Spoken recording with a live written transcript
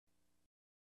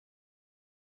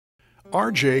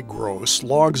R.J. Gross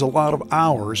logs a lot of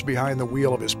hours behind the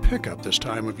wheel of his pickup this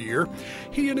time of year.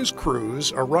 He and his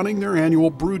crews are running their annual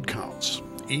brood counts.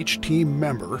 Each team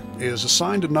member is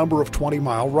assigned a number of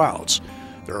 20-mile routes.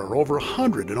 There are over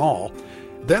 100 in all.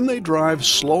 Then they drive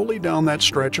slowly down that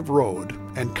stretch of road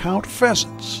and count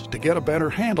pheasants to get a better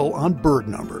handle on bird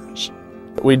numbers.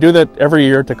 We do that every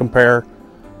year to compare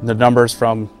the numbers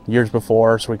from years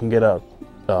before so we can get a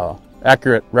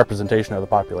accurate representation of the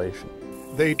population.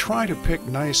 They try to pick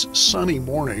nice sunny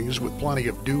mornings with plenty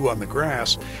of dew on the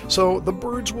grass, so the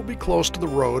birds will be close to the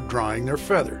road drying their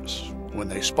feathers. When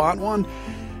they spot one,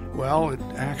 well, it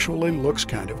actually looks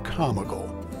kind of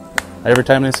comical. Every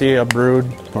time they see a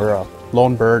brood or a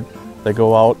lone bird, they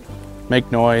go out, make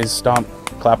noise, stomp,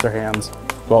 clap their hands,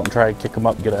 go out and try to kick them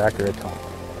up and get an accurate count.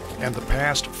 And the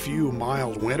past few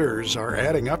mild winters are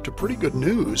adding up to pretty good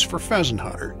news for pheasant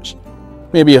hunters.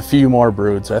 Maybe a few more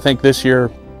broods. I think this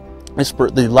year,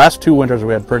 the last 2 winters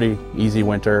we had pretty easy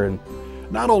winter. And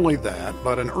not only that,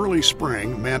 but an early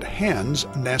spring meant hens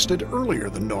nested earlier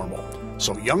than normal.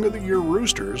 So young of the year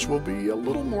roosters will be a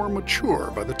little more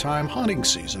mature by the time hunting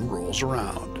season rolls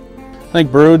around. I think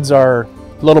broods are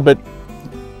a little bit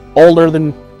older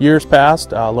than years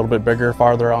past, a little bit bigger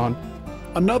farther on.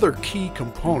 Another key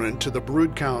component to the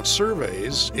brood count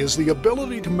surveys is the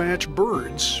ability to match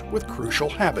birds with crucial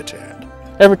habitat.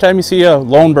 Every time you see a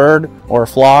lone bird or a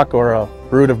flock or a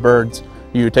brood of birds,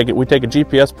 we take a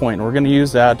GPS point and we're going to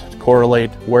use that to correlate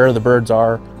where the birds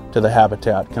are to the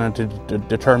habitat, kind of to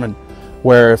determine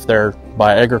where, if they're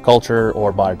by agriculture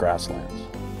or by grasslands.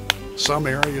 Some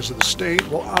areas of the state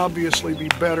will obviously be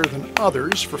better than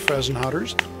others for pheasant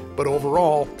hunters, but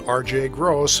overall, R.J.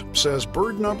 Gross says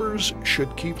bird numbers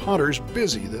should keep hunters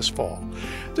busy this fall.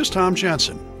 This is Tom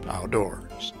Jensen, Outdoors.